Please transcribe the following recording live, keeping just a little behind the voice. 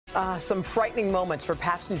Some frightening moments for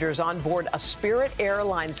passengers on board a Spirit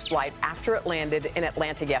Airlines flight after it landed in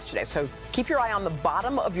Atlanta yesterday. So keep your eye on the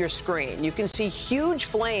bottom of your screen. You can see huge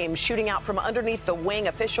flames shooting out from underneath the wing.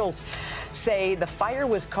 Officials say the fire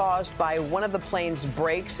was caused by one of the plane's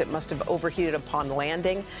brakes. It must have overheated upon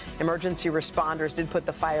landing. Emergency responders did put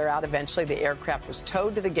the fire out. Eventually, the aircraft was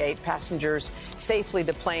towed to the gate. Passengers safely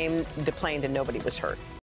deplaned and nobody was hurt.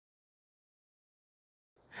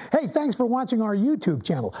 Hey, thanks for watching our YouTube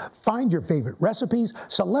channel. Find your favorite recipes,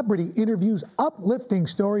 celebrity interviews, uplifting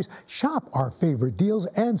stories, shop our favorite deals,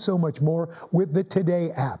 and so much more with the Today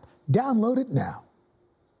app. Download it now.